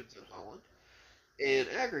congregations in Holland. In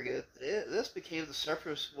aggregate, this became the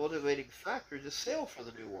separatist motivating factor to sail for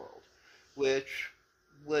the New World, which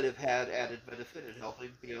would have had added benefit in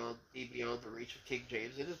helping be beyond the reach of King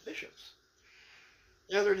James and his bishops.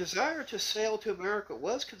 Now, their desire to sail to America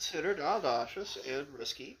was considered audacious and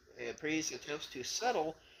risky, and previous attempts to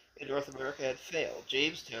settle in North America had failed.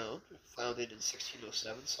 Jamestown, founded in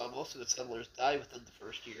 1607, saw most of its settlers die within the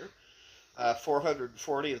first year.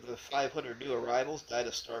 440 of the 500 new arrivals died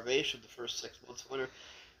of starvation the first 6 months of winter.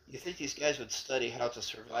 You think these guys would study how to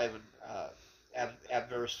survive in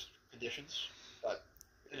adverse conditions? But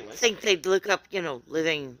anyway, Think they'd look up,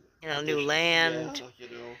 living in a new conditions, yeah, land,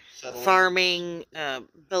 settling. farming,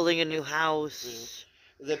 building a new Yeah. house.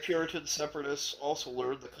 The Puritan separatists also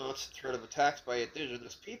learned the constant threat of attacks by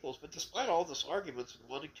indigenous peoples, but despite all this arguments and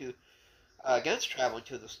wanting to against traveling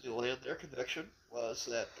to this new land, their conviction was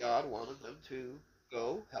that God wanted them to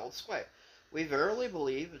go hell's way. We verily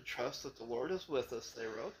believe and trust that the Lord is with us, they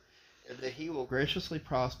wrote, and that he will graciously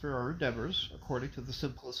prosper our endeavors according to the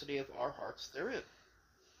simplicity of our hearts therein.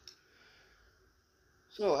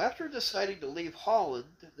 So, after deciding to leave Holland,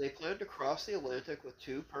 they planned to cross the Atlantic with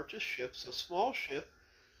two purchased ships. A small ship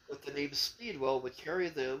with the name Speedwell would carry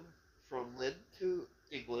them from Lynn to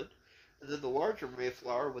England, and then the larger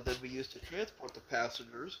Mayflower would then be used to transport the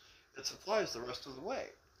passengers and supplies the rest of the way.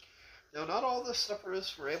 Now, not all the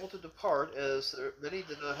separatists were able to depart, as many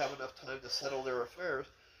did not have enough time to settle their affairs,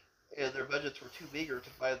 and their budgets were too meager to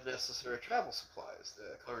buy the necessary travel supplies.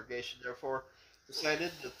 The congregation, therefore,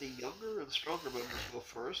 decided that the younger and stronger members go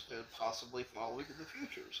first, and possibly following in the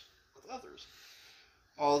futures with others.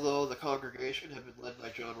 Although the congregation had been led by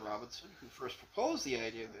John Robinson, who first proposed the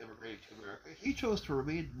idea of immigrating to America, he chose to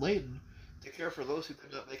remain in Leyden to care for those who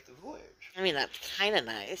could not make the voyage. I mean, that's kind of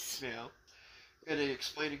nice. Yeah. And in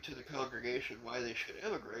explaining to the congregation why they should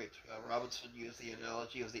emigrate, Robinson used the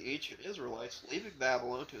analogy of the ancient Israelites leaving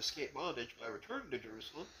Babylon to escape bondage by returning to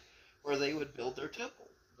Jerusalem, where they would build their temple.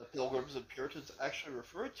 The Pilgrims and Puritans actually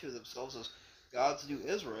referred to themselves as God's new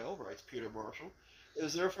Israel, writes Peter Marshall. It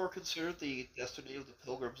was therefore considered the destiny of the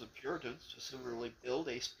Pilgrims and Puritans to similarly build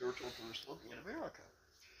a spiritual Jerusalem in America.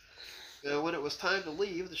 Now, when it was time to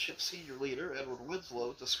leave, the ship's senior leader, Edward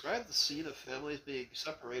Winslow, described the scene of families being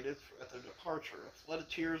separated at their departure. A flood of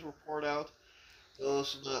tears were poured out.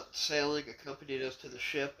 Those not sailing accompanied us to the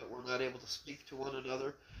ship, but were not able to speak to one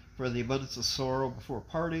another for the abundance of sorrow before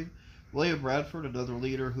parting. William Bradford, another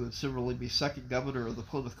leader who would similarly be second governor of the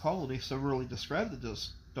Plymouth colony, similarly described the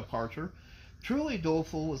departure. Truly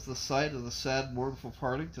doleful was the sight of the sad, mournful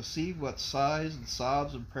parting, to see what sighs and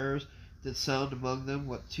sobs and prayers did sound among them,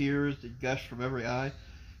 what tears did gush from every eye,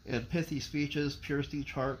 and pithy speeches pierced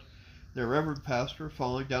each heart. Their reverend pastor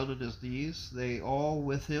falling down on his knees, they all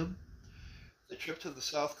with him. The trip to the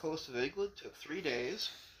south coast of England took 3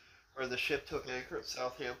 days, where the ship took anchor at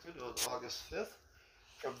Southampton on August 5th.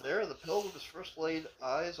 From there, the Pilgrims first laid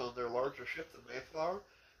eyes on their larger ship, the Mayflower,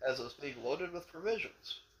 as it was being loaded with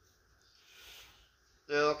provisions.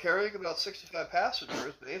 Now, carrying about 65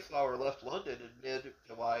 passengers, Mayflower left London in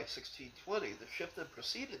mid-July 1620. The ship then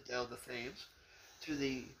proceeded down the Thames to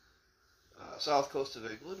the south coast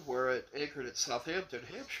of England, where it anchored at Southampton,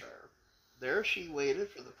 Hampshire. There she waited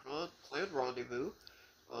for the planned rendezvous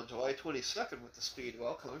on July 22nd with the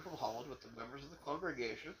Speedwell, coming from Holland with the members of the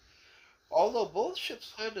congregation. Although both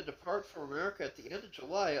ships planned to depart for America at the end of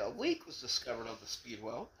July, a leak was discovered on the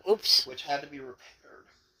Speedwell, Oops. which had to be repaired.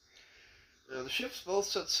 Now, the ships both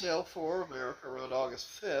set sail for America around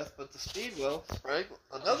August 5th, but the Speedwell sprang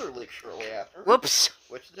another leak shortly after, Whoops.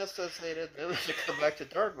 which necessitated them to come back to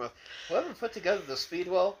Dartmouth. Whoever put together the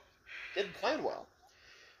Speedwell didn't plan well.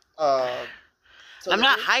 So I'm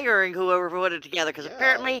not hiring whoever put it together, because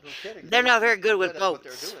apparently no kidding. they're not very good with At what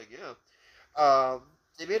boats. they're doing, yeah.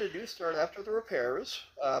 They made a new start after the repairs,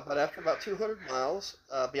 but after about 200 miles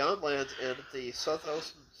beyond Land's End at the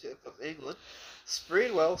southwestern tip of England,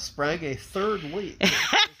 Speedwell sprang a third leak. Now,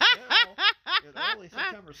 in early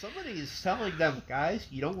September, somebody's telling them, guys,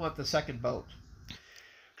 you don't want the second boat.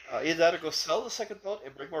 Either that or go sell the second boat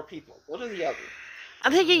and bring more people. One or the other.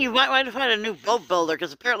 I'm thinking you might want to find a new boat builder,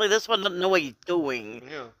 because apparently this one doesn't know what he's doing.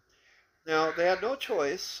 Yeah. Now, they had no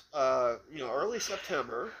choice, early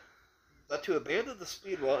September, but to abandon the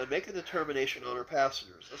Speedwell and make a determination on her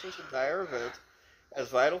passengers. This was a dire event, as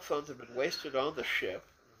vital funds had been wasted on the ship,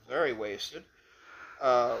 very wasted,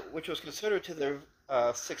 which was considered to their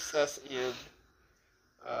success in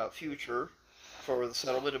future for the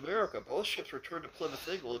settlement in America. Both ships returned to Plymouth,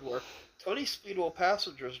 England, where 20 Speedwell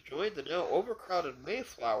passengers joined the now overcrowded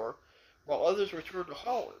Mayflower, while others returned to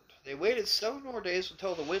Holland. They waited 7 more days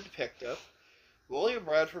until the wind picked up. William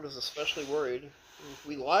Bradford was especially worried. If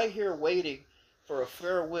we lie here waiting for a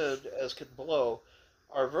fair wind as can blow,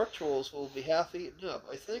 our victuals will be half eaten up.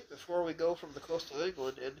 I think before we go from the coast of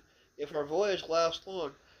England, and if our voyage lasts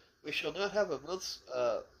long, we shall not have a month's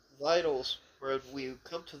vitals when we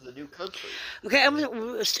come to the new country. Okay,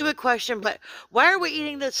 a stupid question, but why are we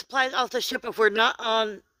eating the supplies off the ship if we're not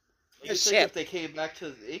on You think if they came back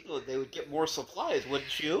to England, they would get more supplies,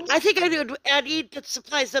 wouldn't you? I think I'd eat the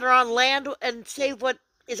supplies that are on land and save what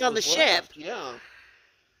is on the ship. Yeah.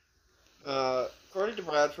 According to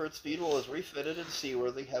Bradford, Speedwell is refitted and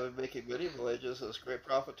seaworthy, having making many voyages as great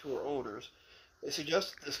profit to her owners. They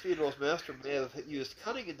suggested the Speedwell's master may have used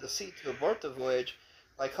cunning and deceit to abort the voyage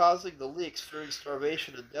by causing the leaks, fearing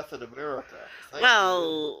starvation and death in America.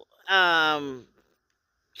 Well,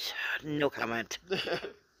 no comment.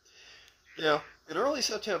 Now, in early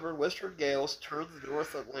September, western gales turned the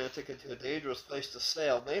North Atlantic into a dangerous place to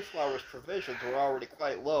sail. Mayflower's provisions were already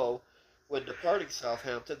quite low. When departing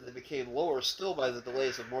Southampton, they became lower still by the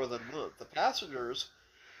delays of more than a month. The passengers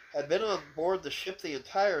had been on board the ship the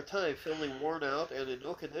entire time, feeling worn out and in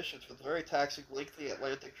no condition for the very taxing, lengthy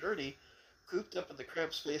Atlantic journey, cooped up in the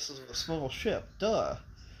cramped spaces of a small ship. Duh.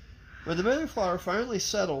 When the Mayflower finally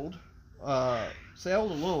sailed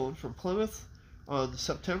alone from Plymouth on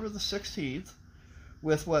September the 16th,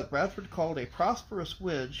 with what Bradford called a prosperous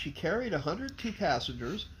wind, she carried 102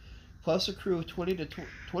 passengers, plus a crew of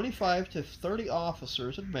 25 to 30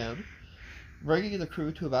 officers and men, bringing the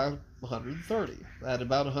crew to about 130. At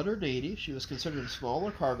about 180, she was considered a smaller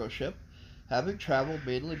cargo ship, having traveled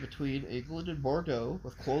mainly between England and Bordeaux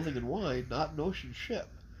with clothing and wine, not an ocean ship.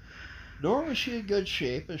 Nor was she in good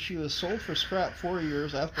shape, as she was sold for scrap 4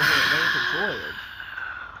 years after her Atlantic voyage.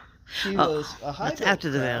 She was a high after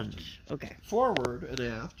the voyage. Okay. Forward and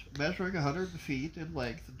aft, measuring 100 feet in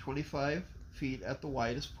length and 25 feet at the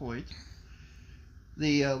widest point.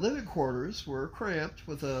 The living quarters were cramped,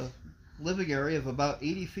 with a living area of about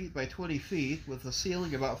 80 feet by 20 feet, with a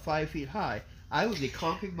ceiling about 5 feet high. I would be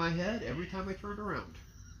conking my head every time I turned around.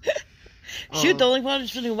 Shoot, the only one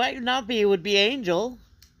who might not be would be Angel.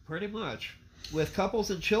 Pretty much. With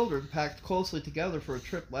couples and children packed closely together for a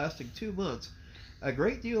trip lasting 2 months, a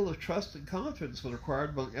great deal of trust and confidence was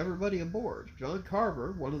required among everybody aboard. John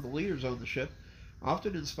Carver, one of the leaders on the ship,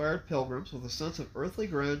 often inspired pilgrims with a sense of earthly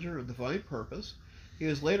grandeur and divine purpose. He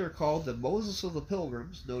was later called the Moses of the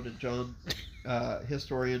Pilgrims, noted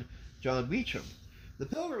historian John Meacham. The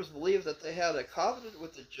Pilgrims believed that they had a covenant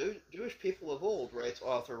with the Jewish people of old, writes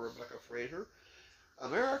author Rebecca Fraser.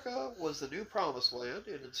 America was the new promised land,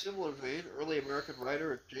 and in similar vein, early American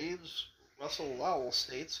writer James Russell Lowell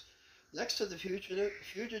states, next to the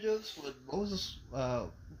fugitives when Moses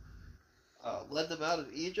led them out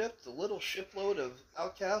of Egypt, the little shipload of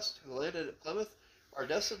outcasts who landed at Plymouth are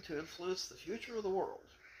destined to influence the future of the world.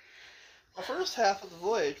 The first half of the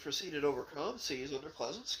voyage proceeded over calm seas under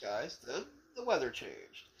pleasant skies, then the weather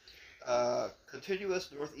changed. Continuous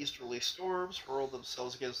northeasterly storms hurled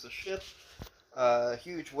themselves against the ship,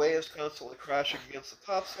 huge waves constantly crashing against the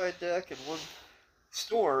topside deck. In one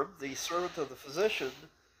storm, the servant of the physician,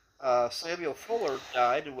 Samuel Fuller,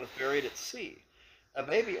 died and was buried at sea. A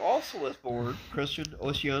baby also was born, Christian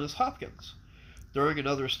Oceanus Hopkins. During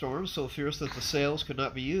another storm, so fierce that the sails could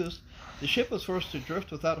not be used, the ship was forced to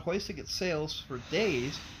drift without hoisting its sails for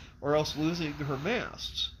days, or else losing her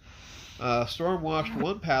masts. Storm washed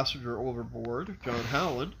one passenger overboard, John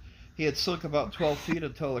Howland. He had sunk about 12 feet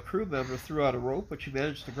until a crew member threw out a rope, which he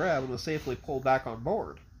managed to grab and was safely pulled back on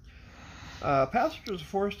board. Passengers were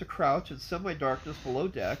forced to crouch in semi-darkness below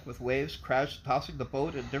deck, with waves tossing the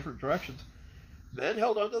boat in different directions. Men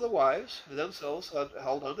held onto the wives, who themselves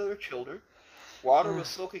held onto their children. Water was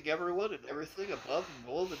soaking everyone and everything above and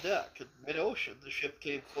below the deck. In mid-ocean, the ship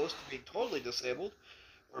came close to being totally disabled,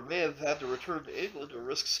 or may have had to return to England or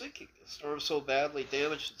risk sinking. The storm so badly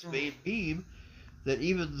damaged its main beam that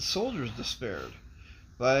even the soldiers despaired.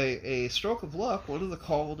 By a stroke of luck, one of the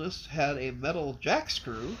colonists had a metal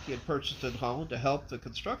jackscrew he had purchased in Holland to help the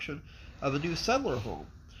construction of a new settler home.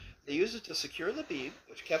 They used it to secure the beam,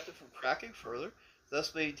 which kept it from cracking further,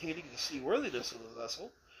 thus maintaining the seaworthiness of the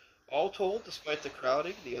vessel. All told, despite the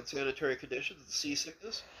crowding, the unsanitary conditions, and the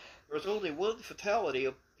seasickness, there was only one fatality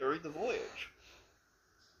during the voyage.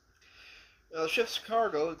 Now, the ship's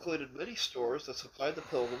cargo included many stores that supplied the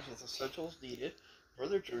pilgrims with essentials needed for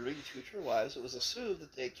their journey and future lives. It was assumed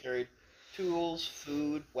that they carried tools,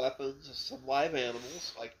 food, weapons, and some live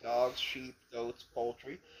animals like dogs, sheep, goats,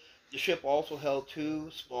 poultry. The ship also held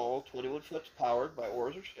 2 small 21-foot powered by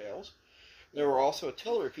oars or sails. There were also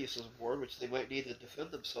artillery pieces aboard, which they might need to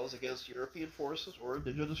defend themselves against European forces or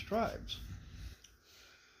indigenous tribes.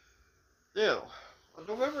 Now, on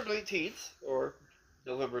November 19th, or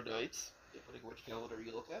November 9th, depending which calendar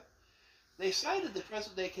you look at, they sighted the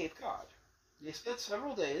present-day Cape Cod. They spent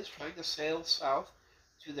several days trying to sail south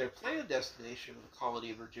to their planned destination of the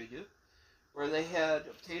colony of Virginia, where they had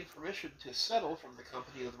obtained permission to settle from the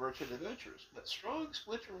Company of the Merchant Adventurers. But strong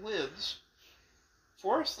splinter winds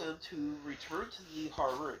forced them to return to the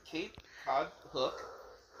harbor at Cape Cod Hook,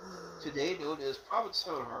 today known as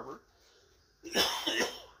Provincetown Harbor,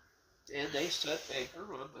 and they set anchor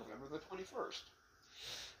on November the 21st.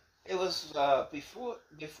 It was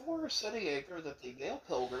before setting anchor that the male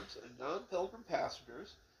pilgrims and non-pilgrim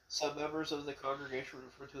passengers, some members of the congregation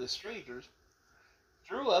referred to as strangers,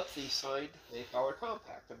 drew up the signed Mayflower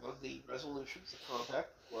Compact. Among the resolutions, the compact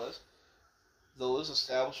was those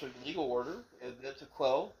establishing legal order and meant to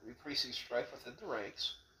quell increasing strife within the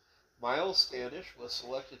ranks. Miles Standish was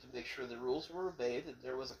selected to make sure the rules were obeyed, and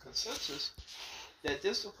there was a consensus that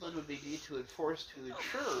discipline would be needed to enforce to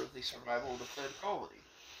ensure the survival of the planned colony.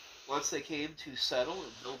 Once they came to settle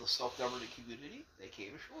and build a self-governing community, they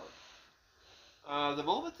came ashore. The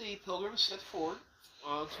moment the pilgrims set forward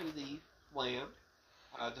onto the land,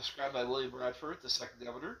 described by William Bradford, the second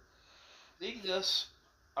governor, being thus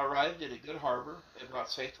arrived in a good harbor and brought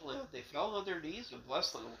safe to land, they fell on their knees and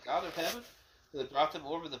blessed the God of heaven, who had brought them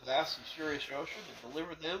over the vast and furious ocean and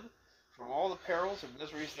delivered them from all the perils and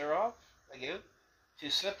miseries thereof, again, to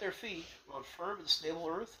set their feet on firm and stable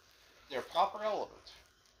earth, their proper element.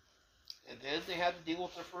 And then they had to deal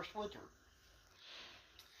with their first winter.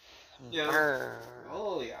 Yeah.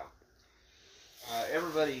 Oh, yeah.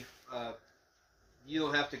 Everybody, you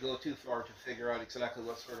don't have to go too far to figure out exactly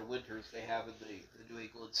what sort of winters they have in the New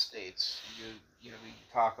England states. You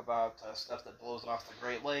talk about stuff that blows off the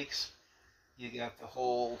Great Lakes. You got the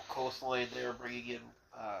whole coastline there bringing in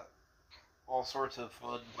all sorts of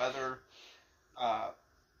fun weather.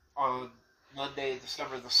 On Monday,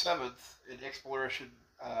 December the 7th, an exploration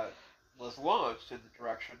was launched in the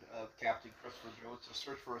direction of Captain Christopher Jones to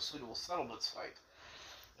search for a suitable settlement site.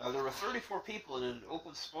 Now, there were 34 people in an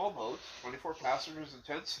open small boat, 24 passengers and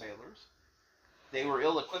 10 sailors. They were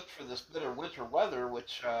ill-equipped for this bitter winter weather,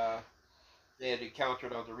 which they had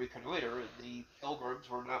encountered on the reconnoiter, and the pilgrims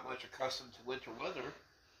were not much accustomed to winter weather,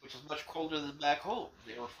 which was much colder than back home.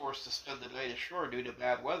 They were forced to spend the night ashore due to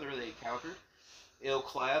bad weather they encountered,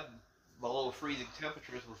 ill-clad, below freezing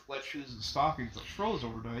temperatures with wet shoes and stockings that froze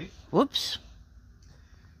overnight. Whoops.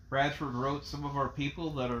 Bradford wrote, "Some of our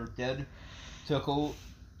people that are dead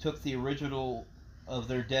took the original of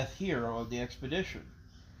their death here on the expedition."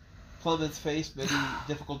 Plymouth faced many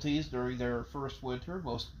difficulties during their first winter,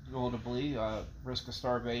 most notably risk of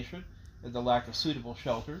starvation and the lack of suitable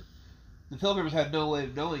shelter. The pilgrims had no way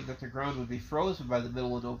of knowing that the ground would be frozen by the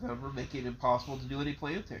middle of November, making it impossible to do any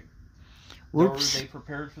planting. Nor were they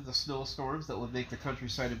prepared for the snowstorms that would make the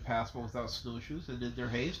countryside impassable without snowshoes, and in their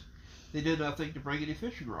haste, they did not think to bring any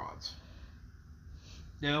fishing rods.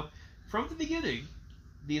 Now, from the beginning,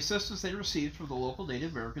 the assistance they received from the local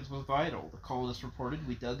Native Americans was vital. The colonists reported,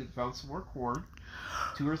 "We dug and found some more corn,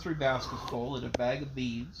 2 or 3 baskets full, and a bag of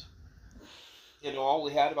beans. In all,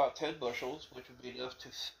 we had about 10 bushels, which would be enough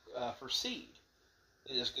for seed.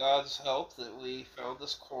 It is God's help that we found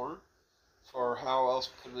this corn, for how else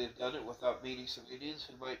could we have done it without meeting some Indians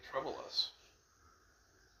who might trouble us?"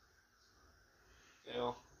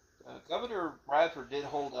 Now, Governor Bradford did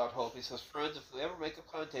hold out hope. He says, "Friends, if we ever make a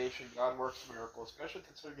plantation, God works a miracle, especially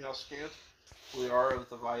considering how scant we are of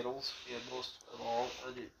the vitals, and most of all,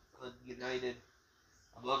 united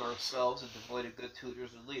among ourselves and devoid of good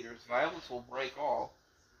tutors and leaders. Violence will break all.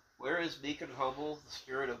 Where is meek and humble the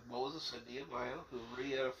spirit of Moses and Nehemiah, who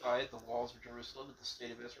re-edified the walls of Jerusalem and the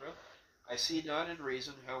state of Israel? I see not in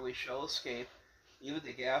reason how we shall escape even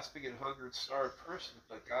the gasping and hungered starved person,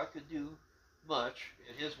 but God can do much,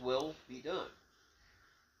 and his will be done."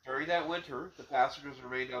 During that winter, the passengers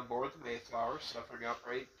remained on board the Mayflower, suffering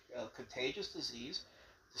outbreak of contagious disease,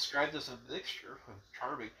 described as a mixture of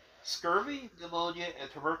charming scurvy, pneumonia,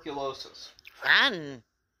 and tuberculosis. Fun.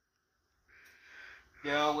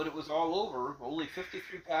 Now, when it was all over, only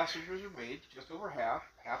 53 passengers remained, just over half.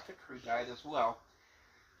 Half the crew died as well.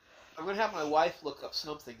 I'm going to have my wife look up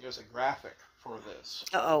something. There's a graphic for this.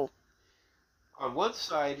 Uh-oh. On one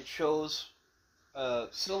side, it shows a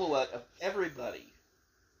silhouette of everybody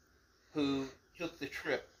who took the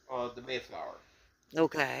trip on the Mayflower.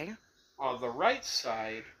 Okay. On the right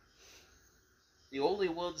side, the only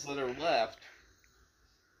ones that are left,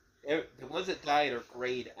 the ones that died are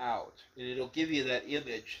grayed out. And it'll give you that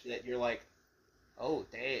image that you're like, oh,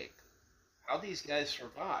 dang, how these guys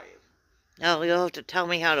survive? No, you'll have to tell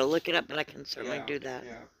me how to look it up, but I can certainly do that.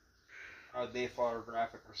 Yeah, a Mayflower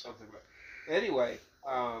graphic or something. But anyway,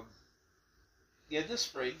 in the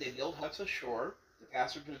spring, they built huts ashore. The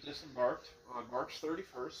passengers disembarked on March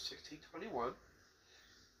 31st, 1621.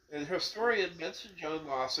 And historian Benson John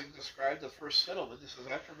Mossing described the first settlement. This was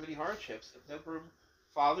after many hardships. The Pilgrim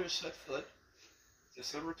fathers set foot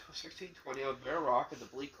December 1620, on Bear Rock and the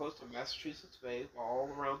bleak coast of Massachusetts Bay, while all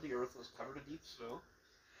around the earth was covered in deep snow,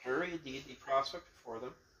 dreary indeed the prospect before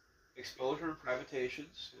them. Exposure and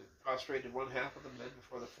privations prostrated one half of the men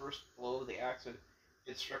before the first blow of the axe and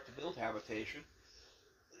instruct to build habitation.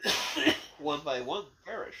 One by one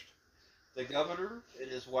perished. The governor and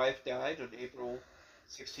his wife died on April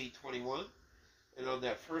 1621, and on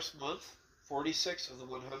that first month, 46 of the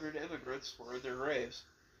 100 emigrants were in their graves,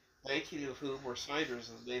 19 of whom were signers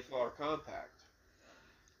of the Mayflower Compact.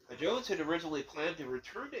 Jones had originally planned to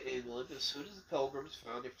return to England as soon as the Pilgrims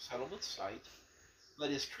found a settlement site, but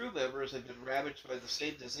his crew members had been ravaged by the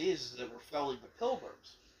same diseases that were felling the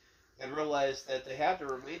Pilgrims, and realized that they had to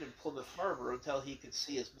remain in Plymouth Harbor until he could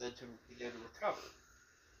see his men to begin to recover.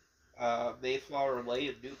 Mayflower lay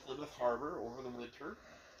in New Plymouth Harbor over the winter,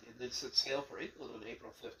 and then set sail for England on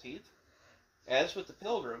April 15th. As with the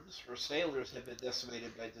Pilgrims, her sailors had been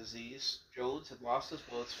decimated by disease. Jones had lost his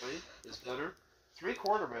boatswain, his gunner, 3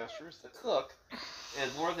 quartermasters, the cook,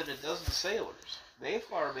 and more than a dozen sailors.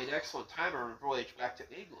 Mayflower made excellent time on her voyage back to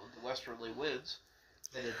England. The westerly winds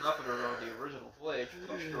that had buffeted her on the original voyage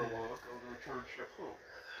pushed her along on the return trip home.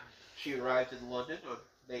 She arrived in London on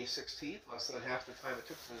May 16th, less than half the time it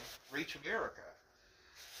took to reach America.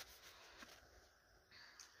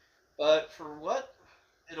 But for what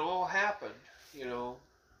it all happened, when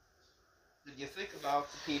you think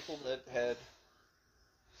about the people that had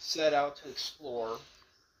set out to explore,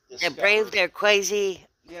 They're brave, they're crazy.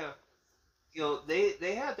 Yeah.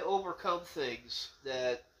 They had to overcome things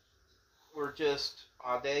that were just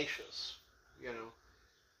audacious,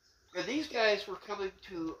 And these guys were coming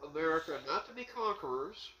to America not to be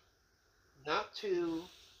conquerors, not to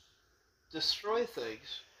destroy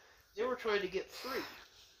things. They were trying to get free.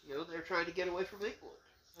 They were trying to get away from England.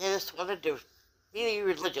 They just wanted to be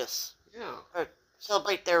religious. Yeah. Or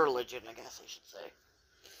celebrate their religion, I guess I should say.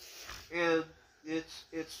 And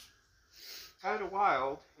it's kind of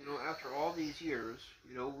wild, after all these years,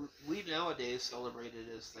 we nowadays celebrate it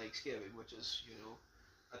as Thanksgiving, which is,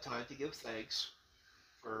 a time to give thanks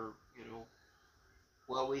for,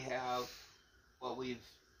 what we have, what we've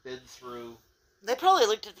been through. They probably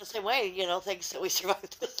looked at it the same way, thanks that we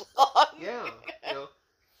survived this long. Yeah,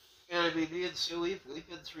 And I mean, me and Sue, we've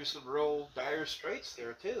been through some real dire straits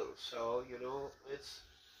there too. So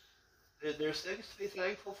there's things to be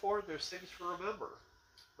thankful for. There's things to remember.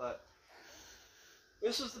 But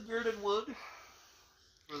this is the Bearded One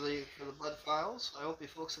for the Mud Files. I hope you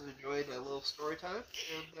folks have enjoyed a little story time.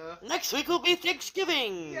 And next week will be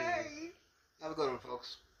Thanksgiving. Yay! Have a good one,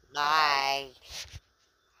 folks. Bye.